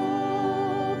of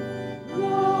love,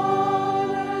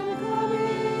 Lord, I'm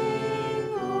coming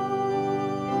home.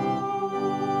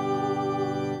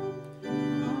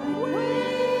 My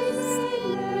ways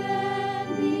may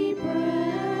be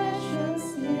precious,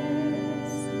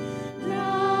 yes.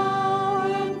 Now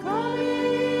I'm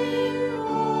coming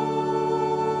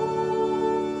home.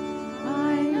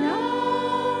 I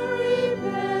now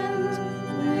repent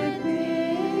with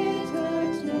bitter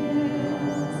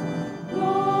tears.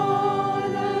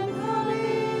 Lord, I'm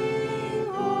coming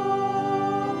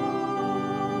home.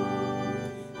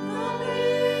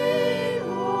 Coming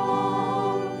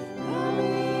home,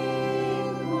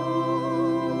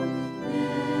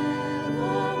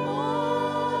 never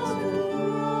more to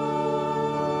roam.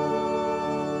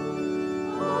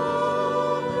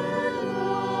 Open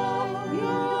up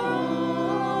your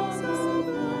arms of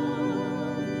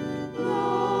love,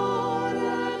 Lord,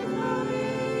 I'm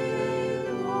coming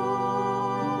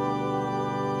home.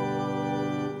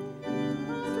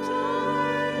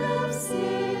 Tired of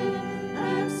sin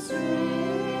and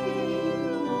straying,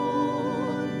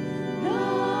 Lord,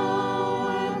 now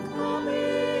I'm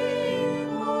coming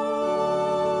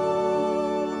home.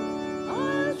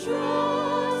 I'll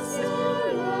trust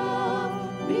your love,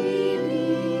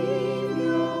 believe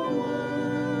your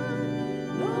word,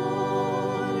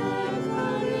 Lord, I'm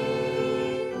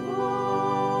coming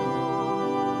home.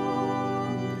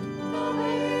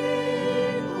 Coming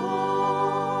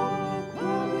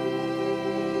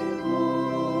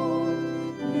home,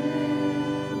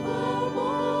 never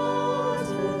more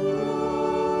to roam.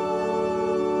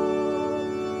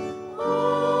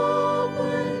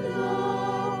 Open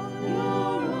now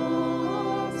your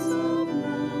arms of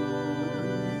love,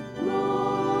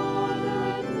 Lord,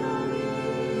 I'm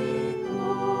coming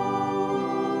home.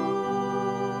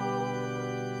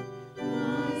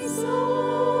 My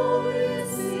soul is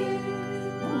sick,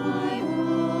 my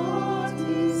heart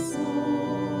is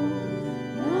sore.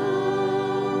 Now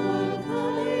I'm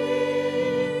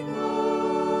coming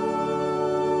home.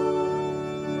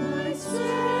 My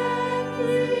strength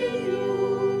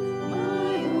renewed,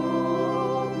 my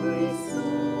hope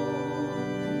restored.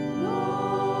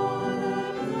 Lord,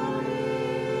 I'm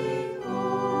coming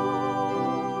home.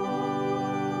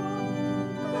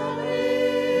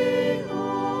 Coming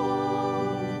home,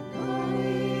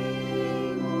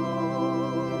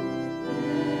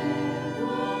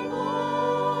 never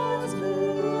more to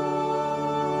roam.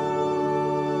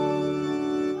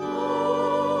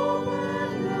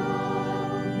 Open now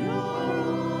your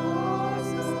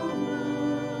arms of love,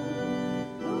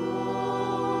 Lord,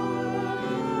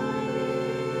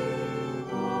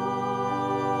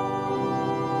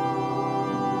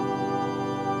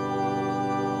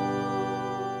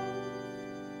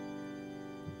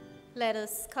 Let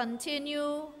us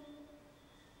continue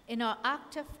in our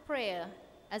act of prayer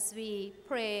as we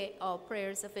pray our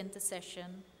prayers of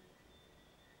intercession.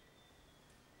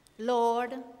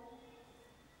 Lord,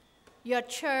 your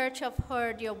church have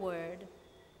heard your word.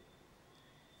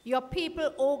 Your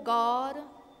people, O God,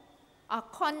 are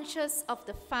conscious of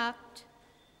the fact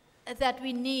that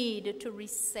we need to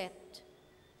reset.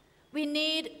 We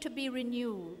need to be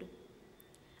renewed.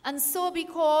 And so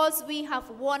because we have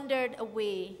wandered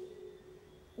away,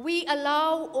 we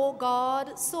allow, O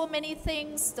God, so many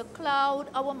things to cloud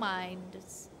our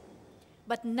minds.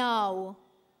 But now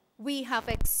we have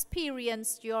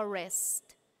experienced your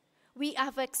rest. we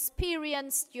have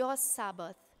experienced your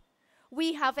Sabbath.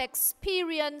 We have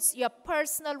experienced your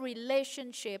personal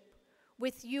relationship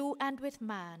with you and with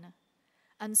man.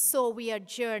 And so we are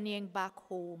journeying back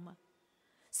home.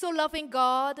 So loving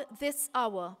God, this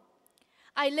hour,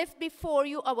 I lift before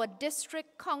you our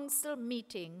district council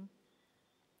meeting.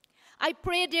 I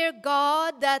pray, dear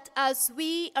God, that as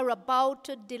we are about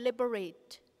to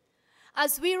deliberate,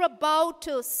 as we're about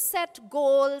to set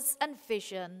goals and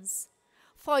visions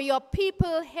for your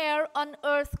people here on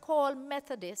earth called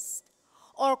Methodist,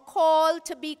 or called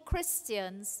to be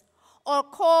Christians, or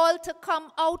called to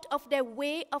come out of their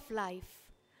way of life,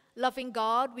 loving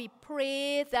God, we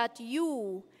pray that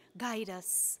you guide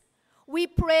us. We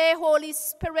pray, Holy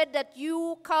Spirit, that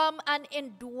you come and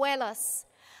indwell us.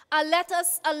 And let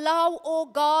us allow, O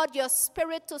God, your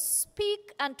Spirit to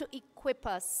speak and to equip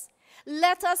us.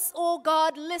 Let us, O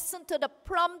God, listen to the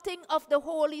prompting of the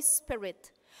Holy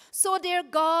Spirit. So, dear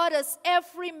God, as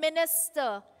every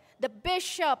minister, the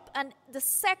bishop, and the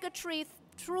secretary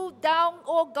through down,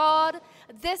 O God,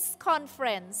 this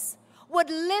conference, would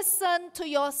listen to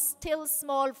your still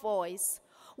small voice,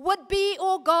 would be,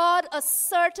 O God, a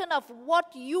certain of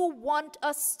what you want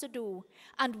us to do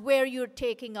and where you're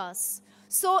taking us.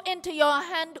 So into your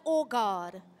hand, O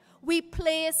God, we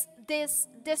place this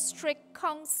district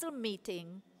council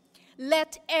meeting.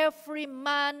 Let every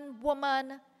man,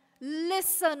 woman,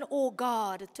 listen, O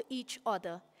God, to each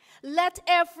other. Let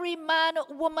every man,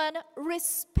 woman,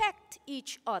 respect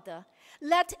each other.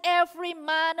 Let every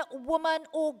man, woman,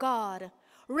 O God,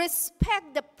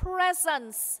 respect the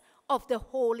presence of the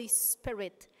Holy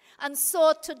Spirit. And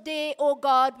so today, O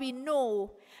God, we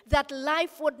know that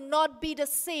life would not be the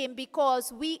same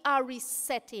because we are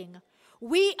resetting.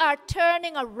 We are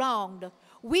turning around.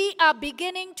 We are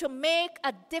beginning to make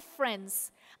a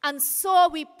difference. And so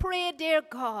we pray, dear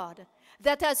God,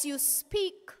 that as you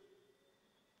speak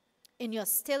in your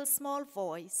still small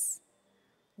voice,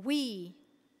 we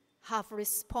have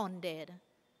responded.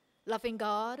 Loving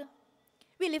God,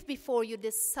 we lift before you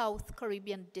this South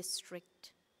Caribbean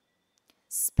district.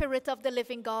 Spirit of the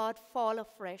living God, fall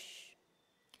afresh.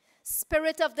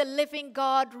 Spirit of the living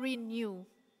God, renew.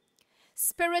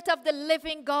 Spirit of the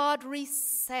living God,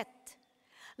 reset.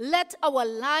 Let our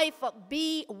life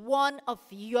be one of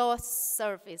your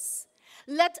service.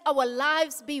 Let our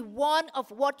lives be one of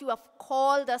what you have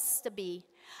called us to be.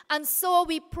 And so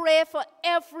we pray for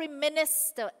every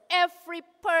minister, every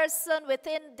person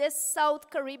within this South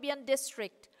Caribbean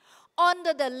district,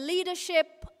 under the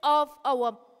leadership of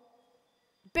our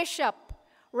Bishop,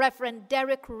 Reverend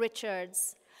Derek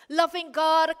Richards. Loving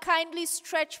God, kindly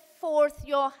stretch forth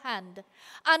your hand.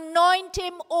 Anoint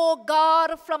him, O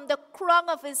God, from the crown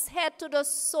of his head to the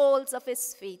soles of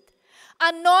his feet.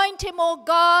 Anoint him, O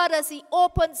God, as he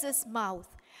opens his mouth,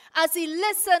 as he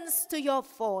listens to your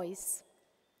voice.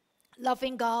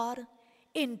 Loving God,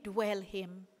 indwell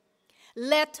him.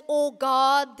 Let, O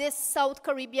God, this South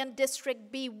Caribbean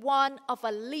district be one of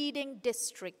a leading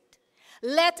district.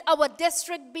 Let our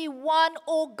district be one,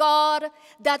 O God,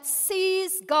 that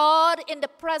sees God in the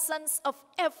presence of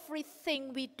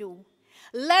everything we do.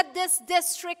 Let this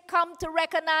district come to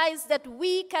recognize that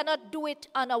we cannot do it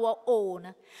on our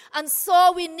own. And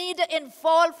so we need the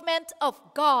involvement of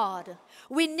God.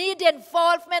 We need the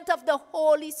involvement of the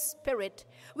Holy Spirit.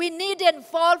 We need the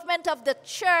involvement of the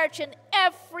church in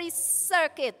every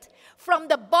circuit, from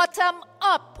the bottom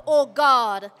up, O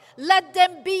God. Let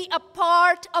them be a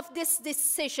part of this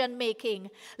decision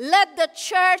making. Let the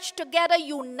church together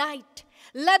unite.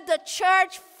 Let the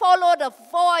church follow the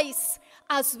voice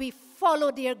as we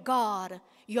follow, dear God,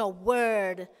 your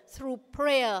word through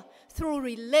prayer, through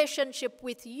relationship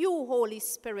with you, Holy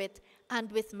Spirit,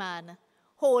 and with man.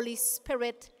 Holy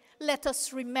Spirit, let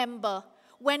us remember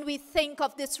when we think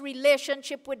of this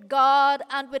relationship with God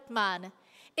and with man,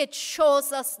 it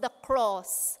shows us the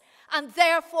cross. And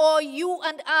therefore, you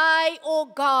and I, O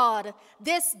God,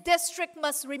 this district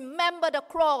must remember the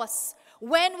cross.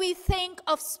 When we think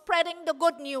of spreading the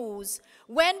good news,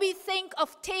 when we think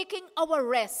of taking our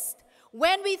rest,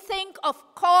 when we think of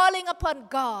calling upon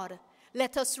God,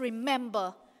 let us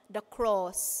remember the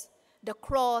cross, the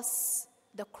cross,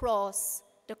 the cross,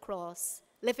 the cross.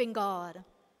 Living God,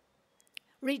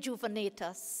 rejuvenate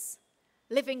us.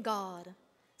 Living God,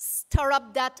 stir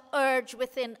up that urge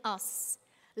within us.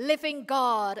 Living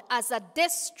God, as a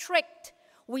district,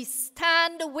 we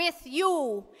stand with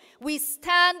you. We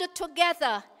stand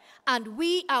together, and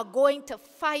we are going to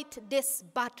fight this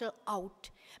battle out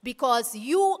because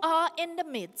you are in the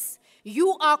midst.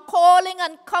 You are calling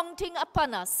and counting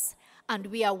upon us, and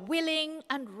we are willing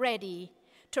and ready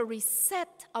to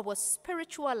reset our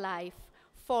spiritual life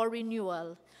for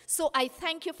renewal. So I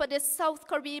thank you for this South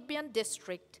Caribbean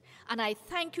district, and I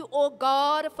thank you, O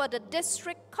God, for the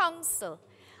district council.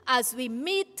 As we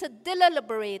meet to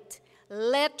deliberate,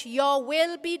 let your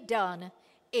will be done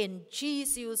in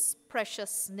Jesus'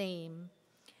 precious name.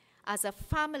 As a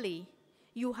family,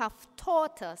 you have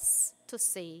taught us to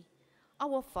say,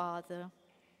 Our Father,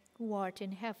 who art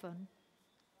in heaven,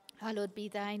 hallowed be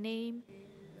thy name.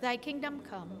 Thy kingdom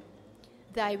come.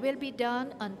 Thy will be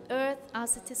done on earth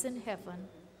as it is in heaven.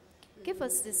 Give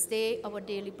us this day our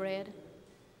daily bread,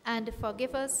 and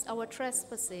forgive us our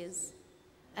trespasses,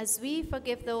 as we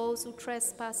forgive those who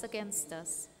trespass against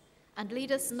us. And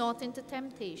lead us not into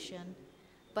temptation,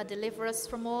 but deliver us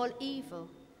from all evil.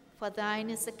 For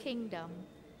thine is the kingdom,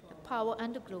 the power,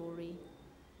 and the glory,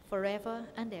 forever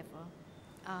and ever.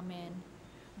 Amen.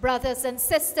 Brothers and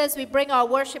sisters, we bring our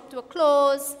worship to a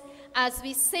close as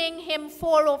we sing hymn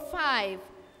 405,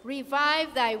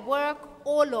 Revive Thy Work,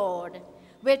 O Lord,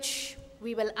 which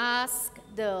we will ask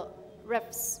the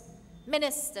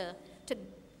minister to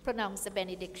pronounce the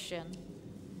benediction.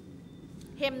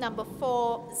 Hymn number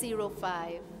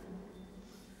 405.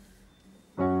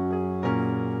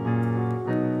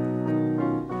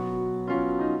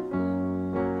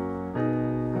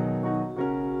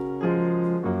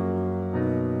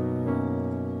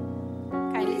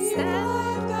 Kindly stand.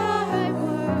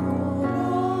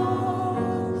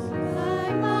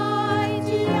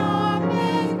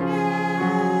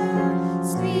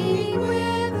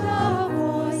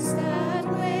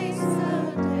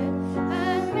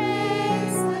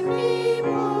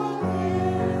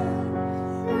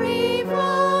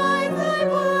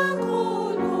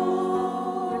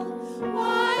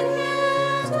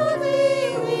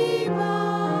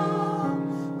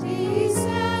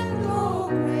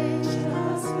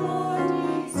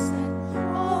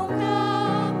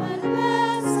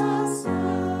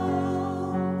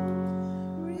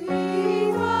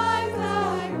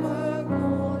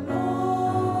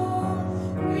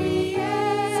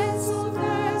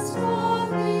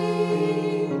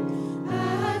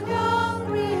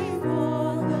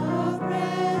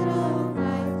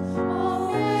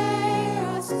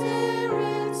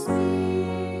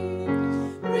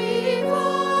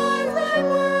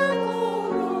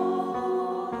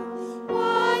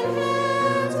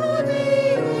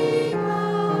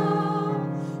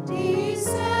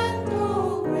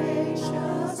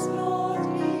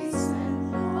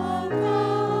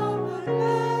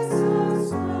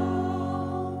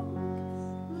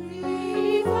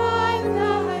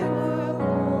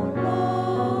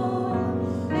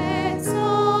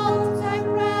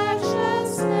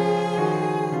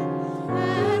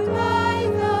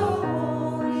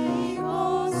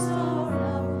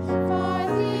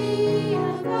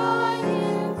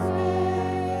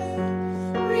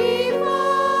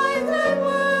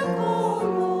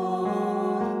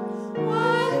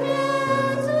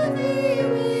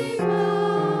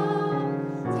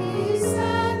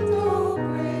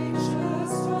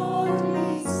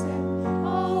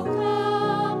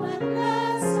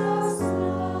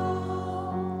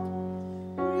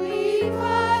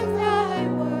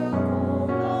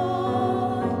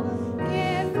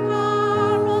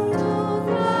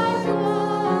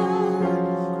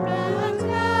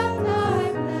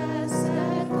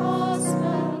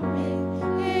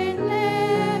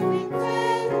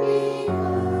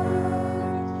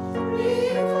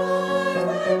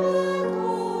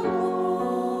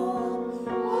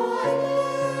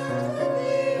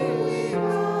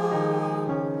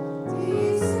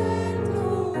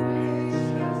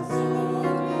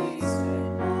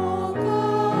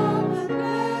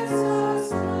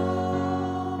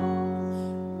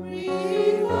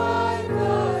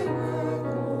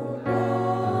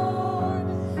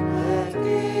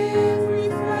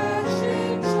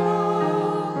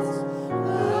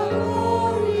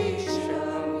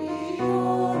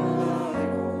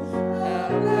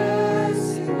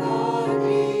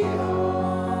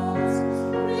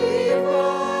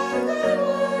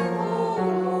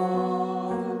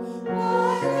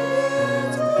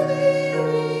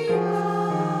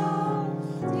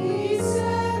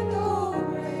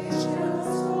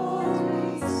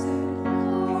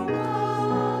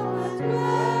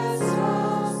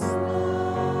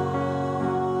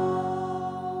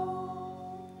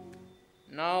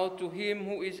 Now to him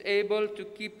who is able to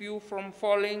keep you from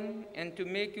falling and to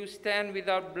make you stand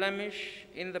without blemish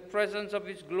in the presence of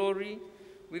his glory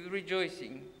with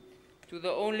rejoicing, to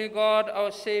the only God,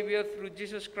 our Savior, through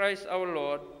Jesus Christ our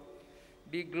Lord,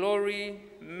 be glory,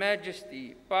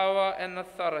 majesty, power, and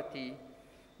authority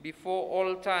before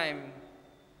all time,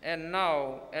 and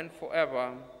now and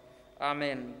forever.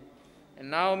 Amen. And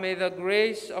now may the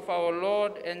grace of our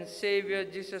Lord and Savior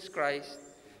Jesus Christ,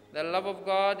 the love of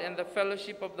God, and the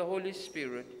fellowship of the Holy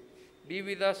Spirit be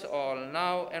with us all,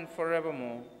 now and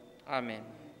forevermore. Amen.